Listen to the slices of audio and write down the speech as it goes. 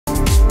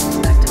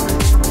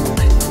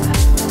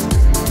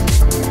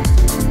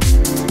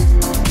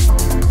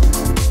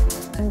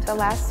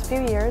last few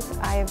years,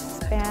 I've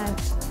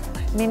spent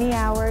many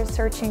hours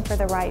searching for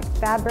the right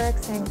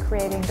fabrics and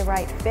creating the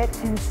right fit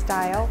and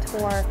style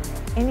for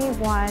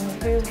anyone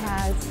who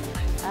has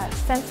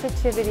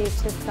sensitivity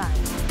to sun.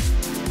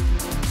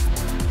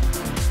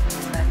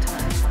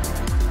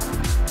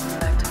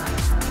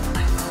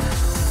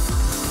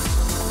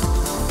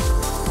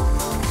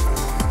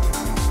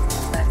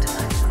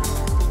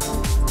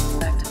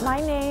 My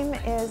name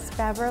is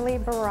Beverly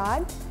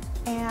Barad,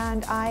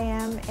 and I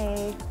am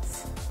a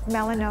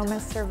melanoma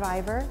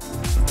survivor.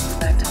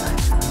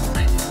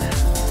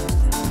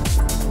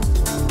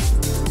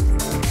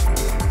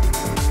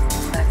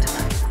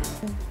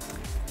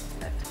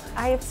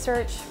 I have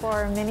searched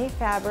for many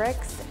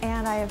fabrics,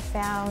 and I have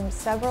found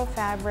several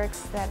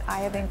fabrics that I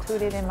have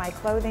included in my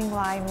clothing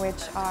line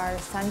which are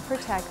sun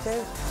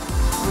protective.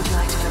 Would you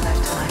like to go back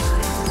to life,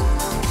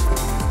 please?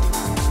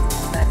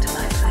 Back to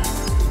life,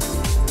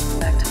 please.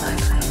 Back to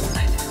life,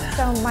 please.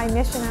 So my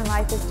mission in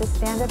life is to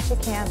stand up to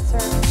cancer.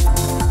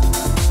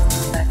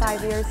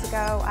 5 years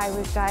ago, I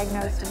was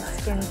diagnosed with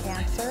skin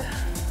cancer,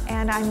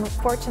 and I'm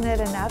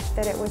fortunate enough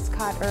that it was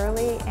caught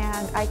early,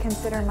 and I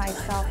consider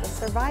myself a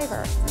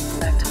survivor.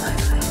 Back to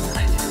life, please.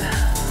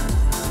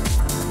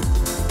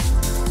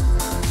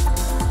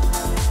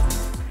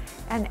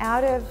 And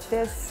out of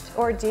this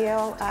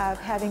ordeal of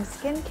having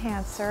skin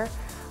cancer,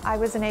 I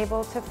was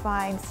able to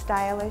find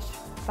stylish,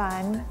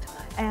 fun,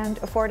 and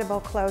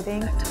affordable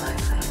clothing.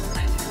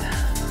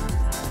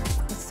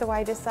 So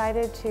I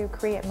decided to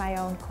create my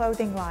own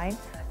clothing line,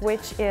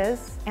 which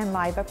is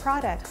Enliva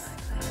products.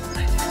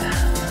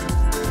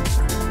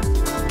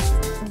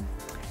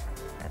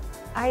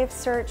 I have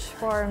searched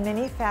for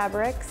many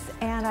fabrics,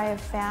 and I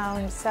have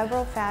found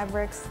several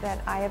fabrics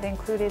that I have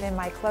included in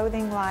my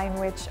clothing line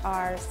which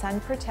are sun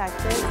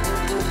protective.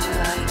 Would you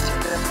like to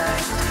go back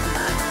to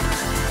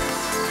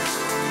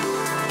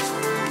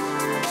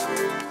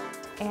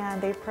life?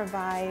 And they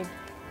provide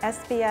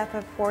SPF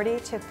of 40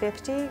 to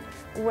 50,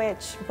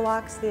 which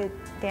blocks the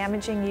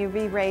damaging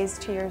UV rays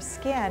to your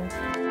skin.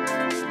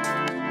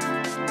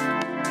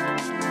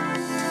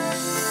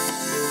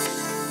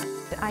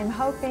 I'm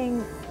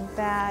hoping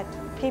that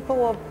people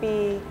will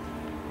be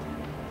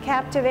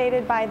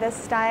captivated by the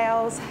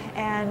styles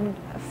and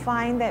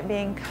find that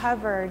being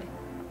covered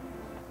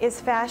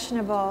is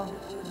fashionable,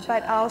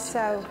 but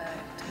also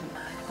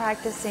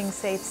practicing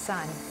safe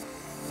sun.